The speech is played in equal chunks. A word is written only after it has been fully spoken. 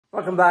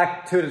Welcome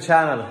back to the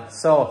channel.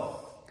 So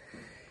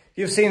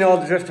you've seen all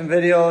the drifting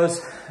videos,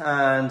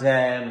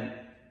 and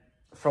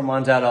from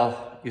Mondello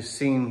you've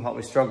seen what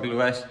we struggled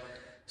with.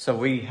 So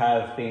we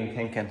have been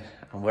thinking,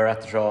 and we're at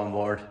the drawing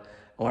board and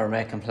we're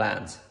making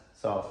plans.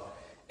 So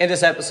in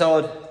this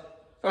episode,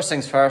 first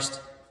things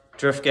first,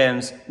 drift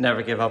games,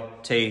 never give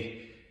up.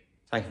 Thank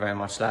you very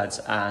much, lads,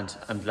 and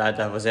I'm glad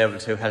that I was able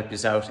to help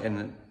you out in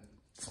the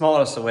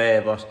smallest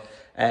way. But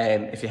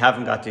if you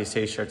haven't got these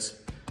t-shirts,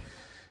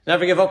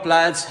 never give up,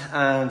 lads,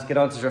 and get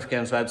onto the Drift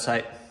Games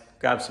website,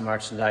 grab some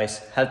merchandise,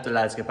 help the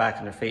lads get back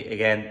on their feet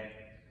again.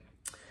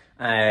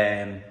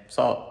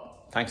 So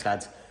thanks,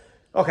 lads.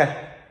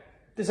 Okay,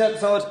 this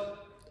episode,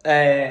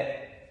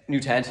 new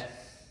tent,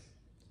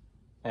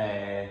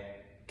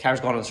 car's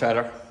going on the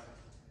trailer.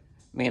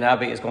 Me and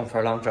Abby is going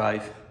for a long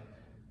drive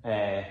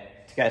to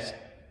get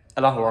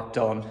a lot of work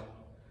done,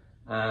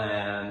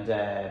 and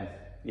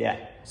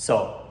yeah,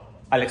 so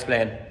I'll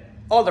explain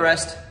all the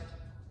rest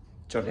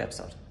during the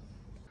episode.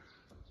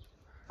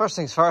 First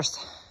things first,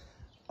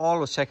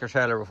 always check your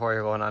trailer before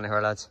you're going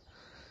anywhere, lads.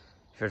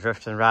 If you're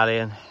drifting,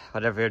 rallying,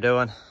 whatever you're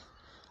doing,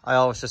 I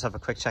always just have a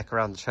quick check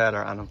around the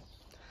trailer, and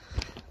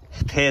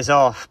it pays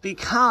off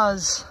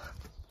because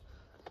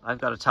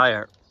I've got a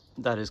tyre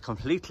that is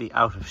completely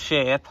out of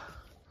shape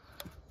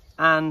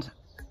and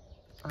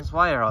there's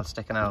wire all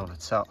sticking out of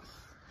it. So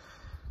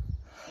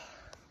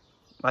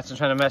imagine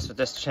trying to mess with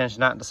this to change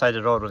that on the side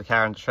of the road with a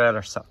car and the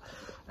trailer. So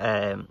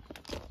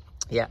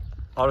yeah,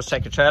 always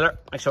check your trailer,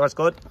 make sure it's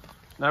good.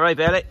 All right,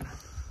 Bailey,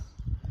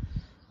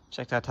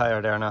 check that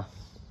tyre there now.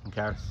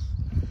 Okay.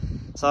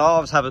 So I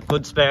always have a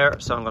good spare,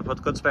 so I'm going to put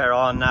the good spare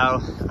on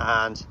now,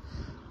 and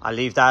I'll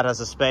leave that as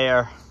a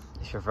spare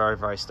if you're very,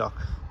 very stuck.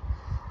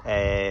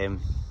 That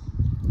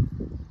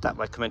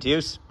might come into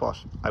use, but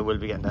I will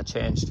be getting that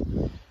changed.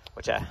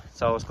 But yeah,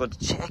 it's always good to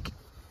check,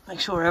 make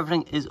sure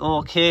everything is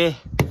okay,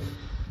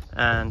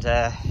 and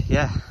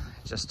yeah,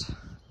 it just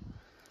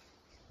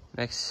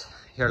makes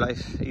your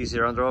life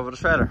easier on the road with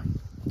the trailer.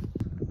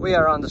 We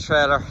are on the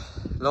trailer,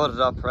 loaded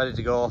up, ready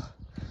to go,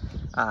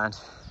 and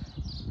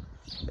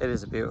it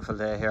is a beautiful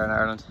day here in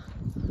Ireland.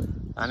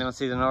 Anyone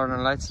see the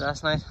Northern Lights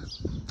last night?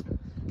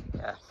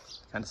 Yeah,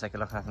 kind of take a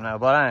look at them now.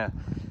 But anyway,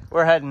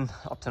 we're heading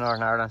up to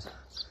Northern Ireland,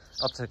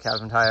 up to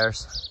Kevlin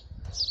tyres,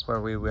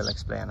 where we will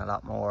explain a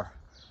lot more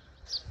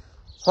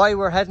why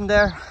we're heading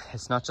there.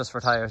 It's not just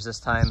for tyres this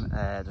time,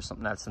 there's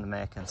something else in the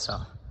making, so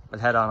we'll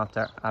head on up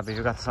there. Abby,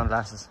 you got the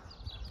sunglasses?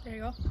 There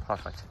you go.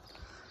 Perfect.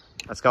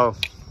 Let's go.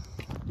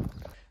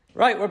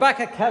 Right, we're back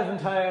at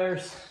Kevlin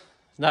tyres. Isn't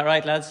that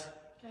right, lads?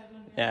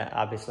 Kevlin, yeah,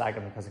 I'll be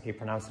slagging because I keep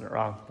pronouncing it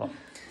wrong. But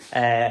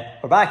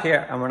we're back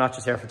here, and we're not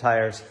just here for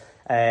tyres.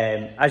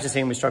 As you've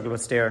seen, we struggled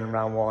with steering in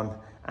round one,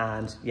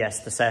 and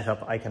yes, the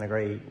setup, I can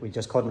agree, we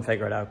just couldn't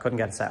figure it out, couldn't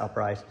get it set up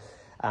right.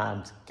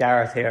 And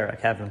Gareth here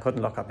at Kevlin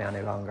couldn't look at me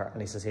any longer,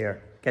 and he says,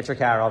 here, get your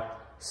car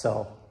up.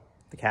 So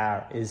the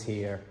car is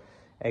here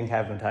in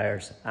Kevlin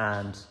tyres,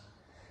 and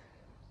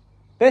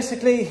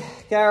basically,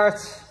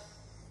 Gareth,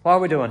 what are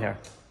we doing here?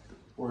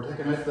 We're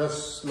taking out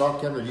this lock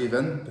kit that you've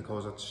in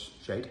because it's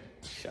shite.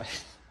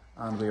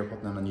 And we are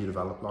putting in a new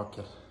developed lock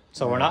kit.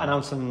 So we're not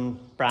announcing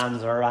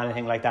brands or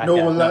anything like that? No,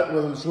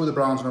 we'll show the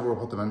brands whenever we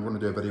put them in. We're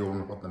going to do a video when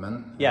we put them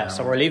in. Yeah,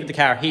 so we're leaving the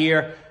car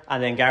here,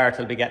 and then Gareth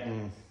will be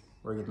getting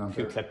a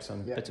few clips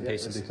and bits and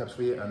pieces. Yeah, clips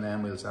for you, and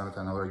then we'll send it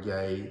to another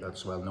guy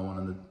that's well known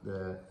in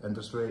the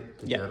industry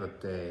to get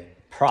it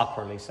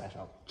properly set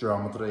up.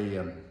 Geometry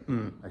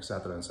and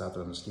etc, and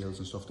the scales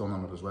and stuff done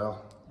on it as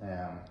well.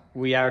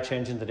 We are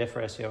changing the diff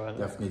ratio. And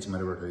diff needs a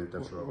minute or two.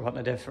 We're putting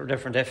a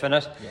different diff in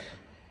it. Yeah.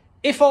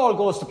 If all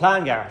goes to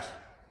plan, Gareth,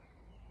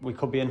 we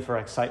could be in for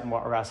exciting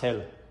Watergrass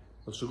Hill.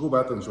 Well, so go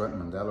back to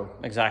Mondello.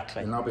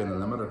 Exactly. You'll not be in the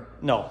limiter.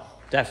 No,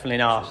 definitely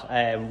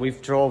not.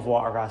 We've drove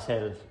Watergrass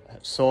Hill.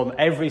 So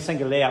every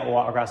single day at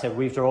Watergrass Hill,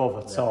 we've drove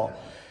it. Yeah, so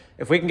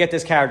if we can get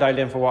this car dialed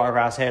in for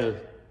Watergrass Hill,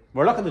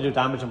 we're looking to do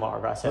damage in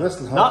Watergrass Hill.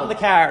 Well, not in the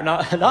car,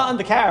 not on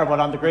the car, but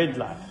on the grid,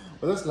 like.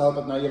 Well, this will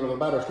help it now. You'll have a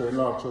better steering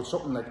lock, so it's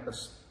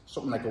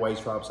something like a wise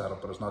fob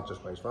setup, but it's not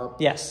just wise fob.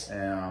 Yes.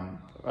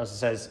 As it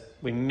says,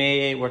 we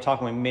may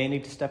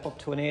need to step up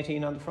to an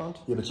 18 on the front.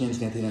 Yeah, but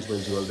changing 18-inch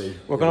wheels you will be.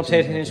 We're going up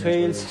to 18-inch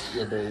wheels.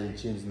 You'll be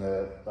changing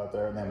that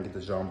there, and then we get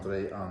the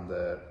geometry and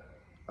the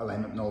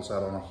alignment and all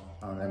set on it.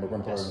 And then we're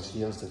going to put her in the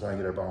scales to try and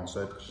get her balanced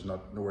out, because she's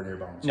not nowhere near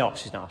balanced. No,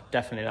 she's not.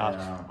 Definitely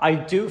not. I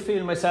do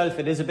feel myself,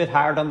 it is a bit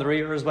hard on the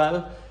rear as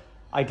well.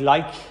 I'd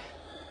like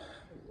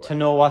to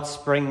know what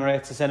spring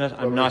rates is in it.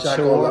 I'm not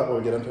sure. All that,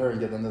 we'll get into her and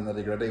get into the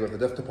nitty gritty with the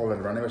diff to pull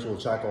in anyway, so we'll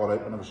check all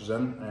out whenever she's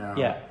in.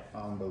 Yeah.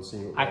 And we'll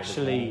see.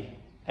 Actually,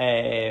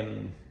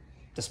 the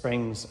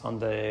springs on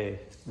the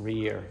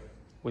rear,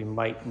 we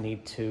might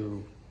need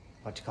to,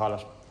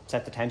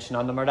 set the tension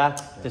on them or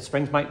that. Yeah. The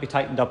springs might be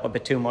tightened up a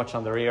bit too much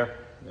on the rear.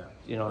 Yeah.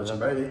 You know.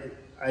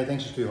 I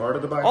think she's too hard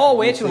at the back. Oh,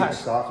 way too hard.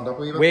 Softened up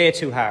a wee bit. Way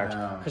too hard.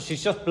 Because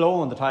she's just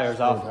blowing the tyres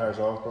off.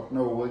 But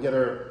no, we'll get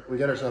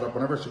her set up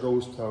whenever she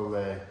goes till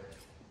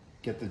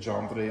get the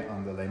geometry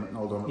and the alignment and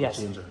all done with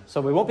the changer. So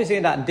we won't be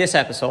seeing that in this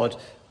episode,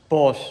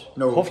 But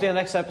No. hopefully in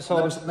the next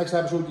episode. Next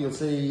episode, you'll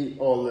see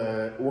all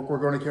the work we're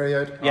going to carry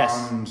out.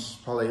 Yes. And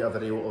probably a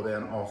video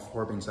then of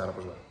her being set up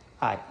as well.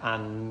 Aye,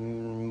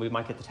 and we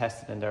might get the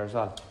testing in there as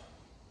well.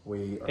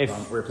 We're If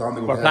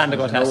planning to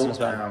go testing as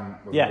well.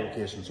 With Yeah. the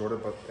location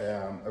sorted, but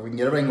if we can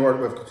get everything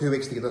sorted, we've got 2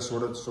 weeks to get this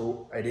sorted,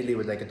 so ideally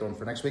we'd like it done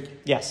for next week.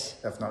 Yes.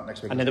 If not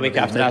next week. And then the week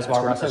after that is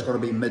Watergrass It's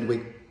going to be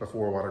midweek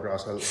before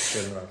Watergrass Hill.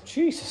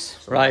 Jesus.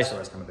 So right. that's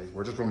what it's going to be.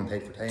 We're just running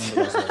tight for time. But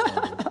that's what it's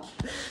going to be.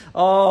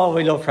 Oh,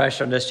 we love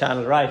pressure on this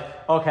channel. Right.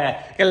 Okay.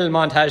 Get a little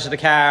montage of the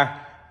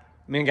car.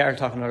 Me and Gary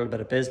talking a little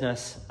bit of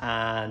business.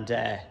 And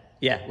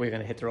yeah, we're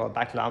going to hit the road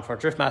back to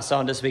Longford. Driftmaster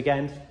on this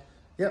weekend.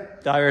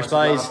 Yep. The Irish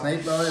boys. Last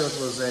night, though, it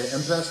was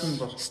interesting,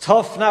 but it's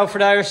tough now for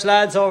the Irish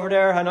lads over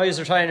there. I know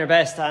you're trying your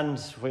best,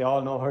 and we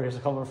all know where you're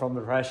coming from,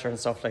 the pressure and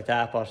stuff like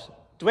that. But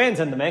Dwayne's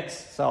in the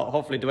mix, so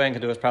hopefully Dwayne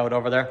can do us proud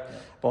over there. Yeah.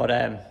 But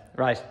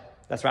right,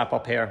 let's wrap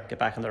up here. Get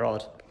back on the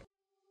road.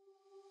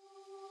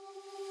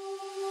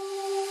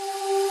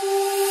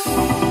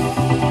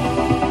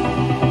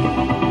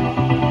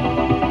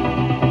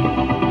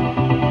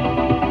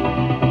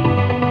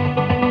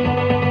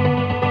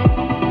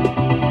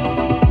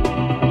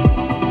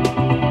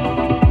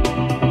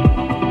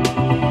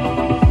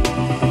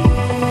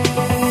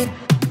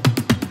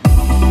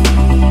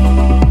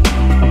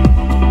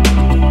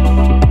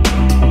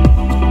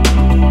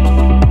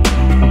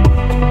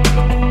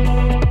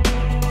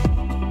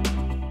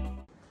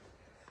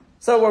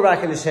 So we're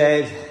back in the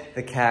shed.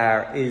 The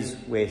car is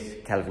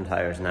with Kevlin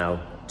tyres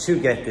now to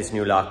get this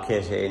new lock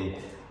kit in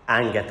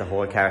and get the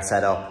whole car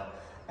set up.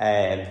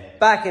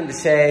 Back in the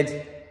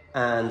shed,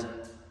 and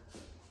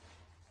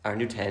our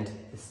new tent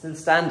is still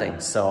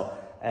standing. So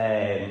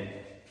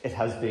it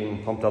has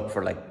been pumped up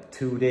for like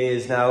 2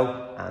 days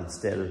now and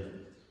still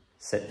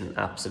sitting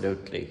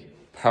absolutely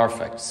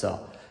perfect. So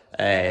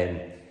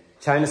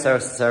China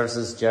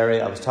Services,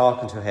 Jerry, I was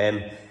talking to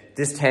him.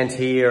 This tent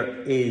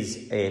here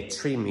is a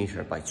 3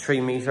 metre by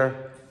 3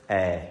 metre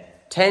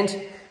tent,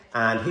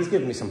 and he's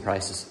given me some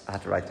prices. I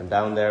had to write them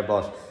down there,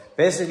 but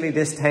basically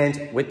this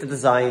tent with the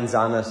designs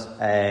on it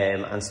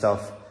and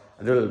stuff.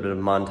 I'll do a little bit of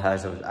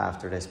montage of it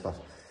after this, but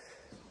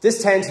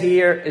this tent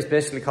here is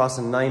basically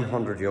costing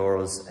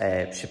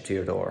 €900 shipped to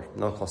your door.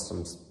 No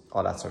customs,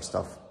 all that sort of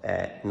stuff.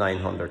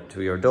 900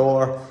 to your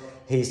door.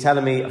 He's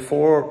telling me a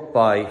 4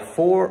 by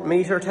 4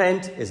 metre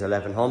tent is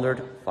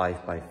 1100,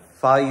 5 by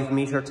 5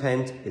 metre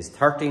tent is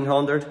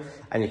 1300,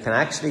 and you can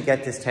actually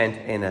get this tent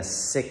in a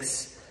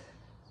 6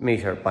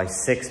 metre by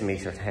 6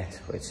 metre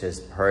tent, which is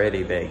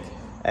pretty big.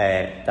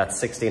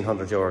 That's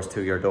 €1,600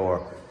 to your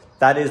door.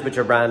 That is with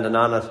your branding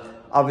on it.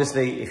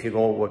 Obviously, if you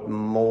go with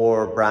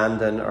more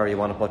branding or you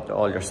want to put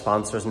all your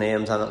sponsors'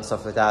 names on it and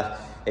stuff like that,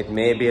 it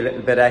may be a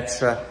little bit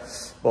extra,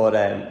 but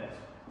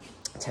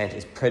tent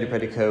is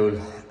pretty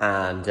cool.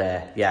 And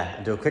yeah,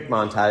 I'll do a quick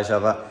montage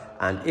of it.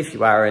 And if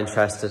you are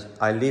interested,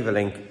 I'll leave a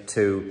link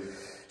to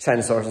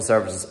China Sourcing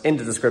Services in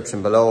the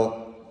description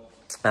below.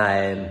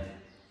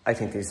 I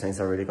think these things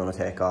are really going to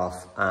take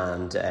off.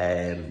 And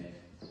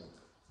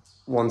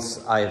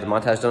once I have the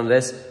montage done of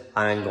this,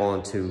 I'm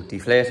going to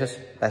deflate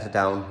it, let it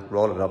down,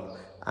 roll it up,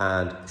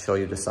 and show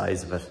you the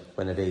size of it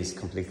when it is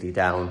completely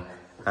down.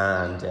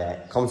 And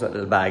it comes with a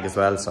little bag as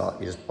well, so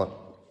you just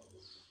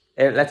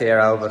let the air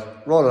out of it,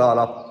 roll it all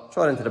up,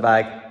 throw it into the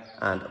bag,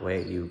 and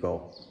away you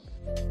go.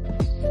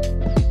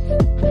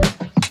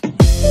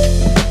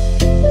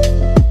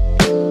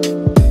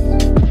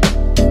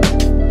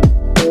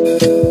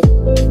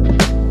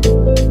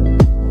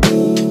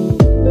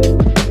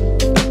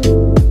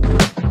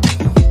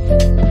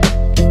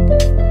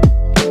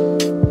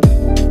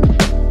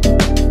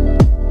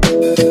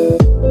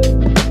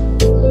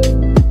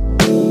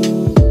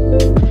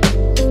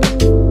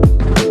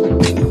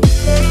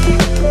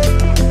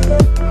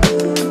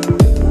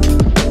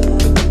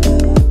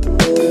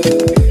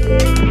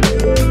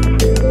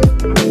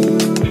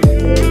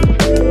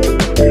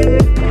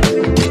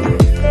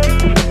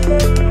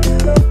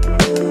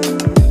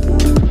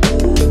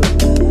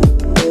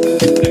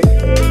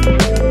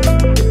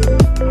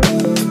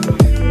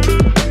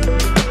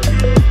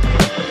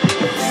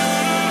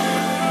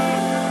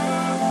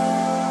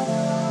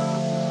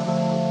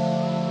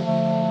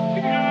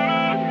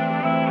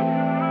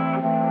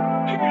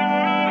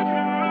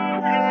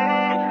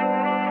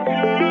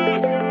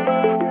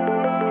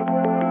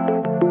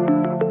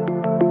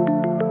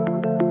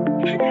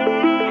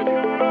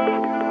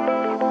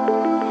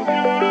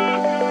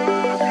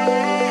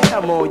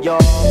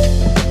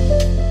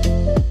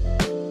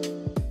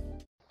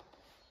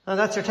 And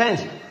that's your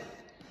tent.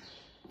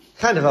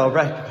 Kind of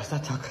alright, because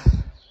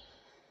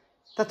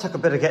that took a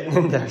bit of getting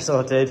in there, so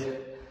it did.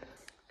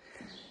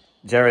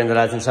 Jerry and the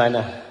lads in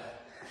China,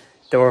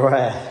 they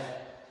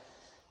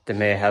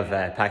may have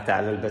packed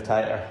that a little bit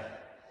tighter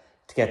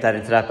to get that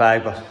into that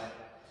bag, but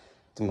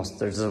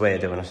there's a way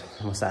of doing it.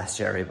 I must ask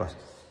Jerry, but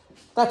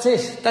that's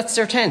it. That's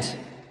their tent.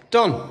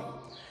 Done.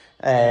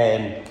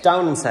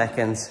 Down in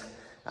seconds,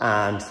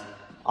 and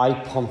I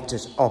pumped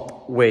it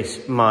up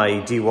with my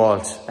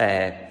DeWalt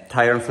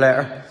tyre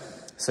inflator,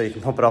 so you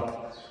can pump it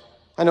up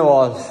I know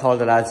all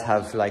the lads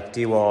have like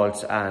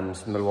DeWalt and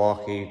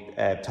Milwaukee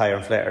tyre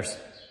inflators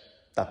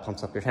that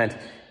pumps up your tent.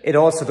 It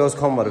also does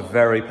come with a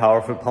very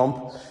powerful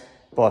pump,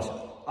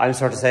 but I'm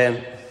sort of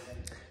saying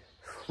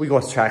we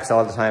go to tracks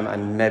all the time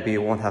and maybe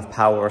you won't have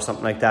power or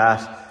something like that.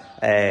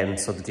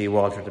 So the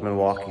DeWalt or the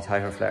Milwaukee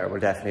tyre inflator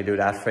will definitely do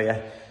that for you.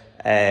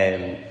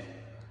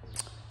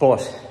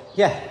 But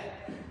yeah,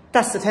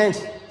 that's the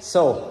tent.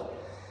 So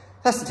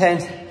that's the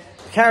tent.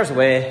 The car's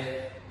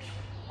away.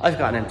 I've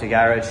got an empty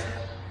garage,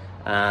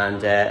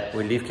 and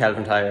we'll leave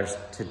Kevlin tyres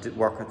to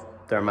work with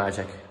their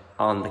magic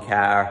on the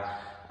car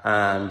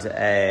and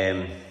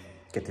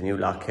get the new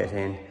lock kit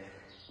in,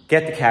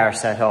 get the car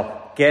set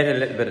up, get a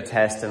little bit of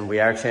testing.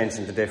 We are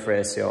changing the diff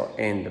ratio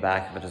in the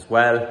back of it as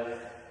well.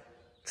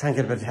 Try and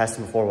get a bit of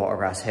testing before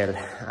Watergrass Hill,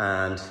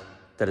 and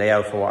the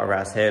layout for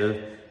Watergrass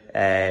Hill,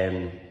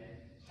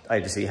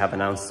 IDC have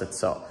announced it.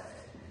 So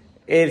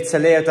it's a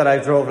layout that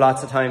I've drove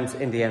lots of times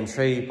in the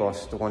M3,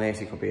 but the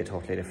 180 could be a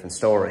totally different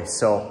story.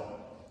 So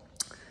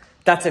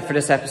that's it for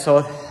this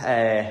episode.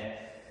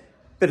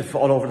 Bit of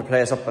all over the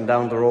place, up and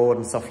down the road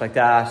and stuff like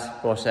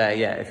that. But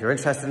yeah, if you're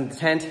interested in the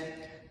tent,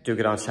 do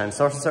get on to China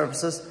Sourcing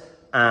Services.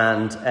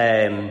 And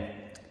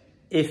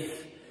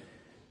if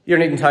you're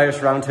needing tyres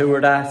for round 2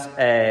 or that,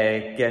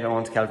 get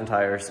on to Kevlin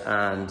Tyres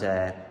and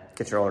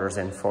get your orders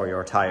in for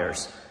your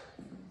tyres.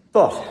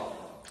 But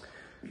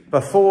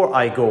before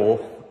I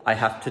go, I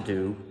have to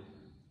do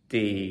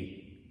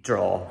the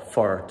draw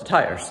for the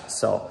tyres.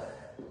 So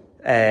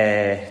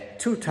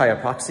 2 tyre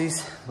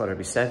proxies, whether it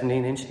be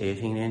 17-inch,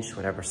 18-inch,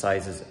 whatever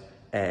sizes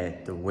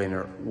the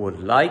winner would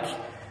like.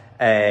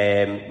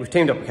 We've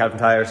teamed up with Kevlin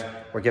Tyres.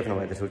 We're giving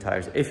away the 2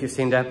 tyres. If you've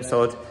seen the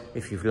episode,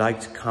 if you've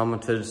liked,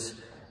 commented,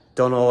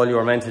 done all you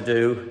were meant to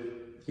do,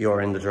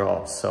 you're in the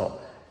draw. So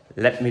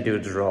let me do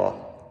the draw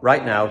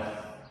right now,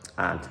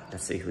 and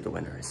let's see who the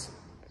winner is.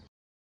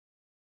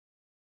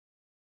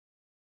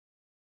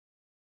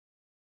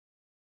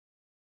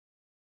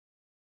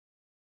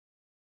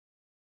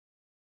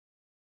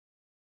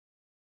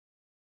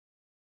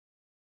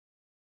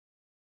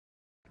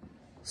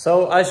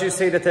 So as you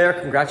see that there,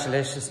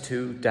 congratulations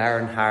to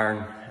Darren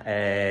Harren,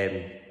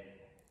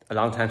 a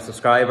long-time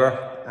subscriber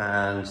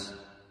and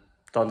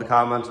done the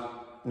comment,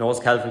 knows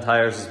Kevlin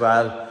Tyres as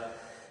well.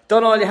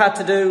 Done all you had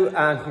to do,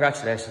 and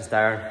congratulations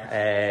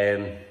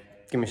Darren.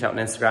 Give me a shout on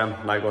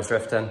Instagram,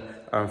 Niallgoesdrifting,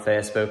 or on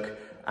Facebook,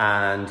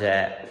 and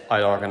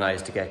I'll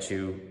organise to get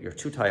you your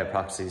 2 tyre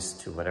proxies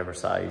to whatever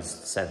size,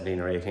 17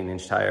 or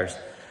 18-inch tyres.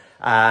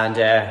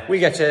 And we'll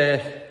get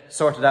you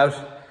sorted out.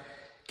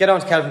 Get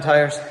on to Kevlin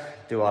Tyres.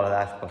 Do all of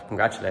that, but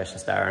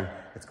congratulations Darren.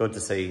 It's good to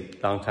see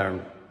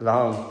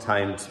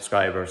long-time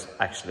subscribers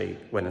actually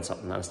winning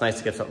something, and it's nice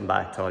to give something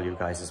back to all you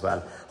guys as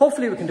well.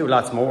 Hopefully we can do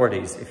lots more of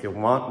these. If you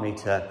want me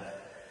to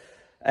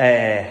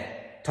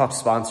talk to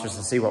sponsors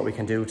and see what we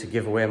can do to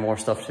give away more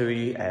stuff to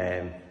you,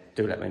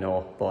 do let me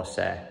know. But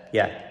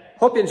yeah,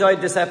 hope you enjoyed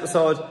this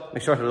episode.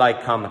 Make sure to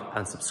like, comment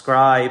and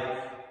subscribe.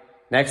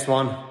 Next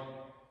one,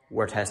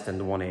 we're testing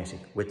the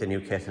 180 with the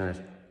new kit in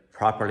it,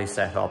 properly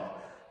set up.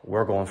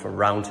 We're going for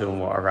round 2 in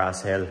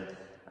Watergrass Hill,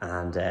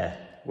 and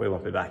we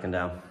won't be backing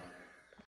down.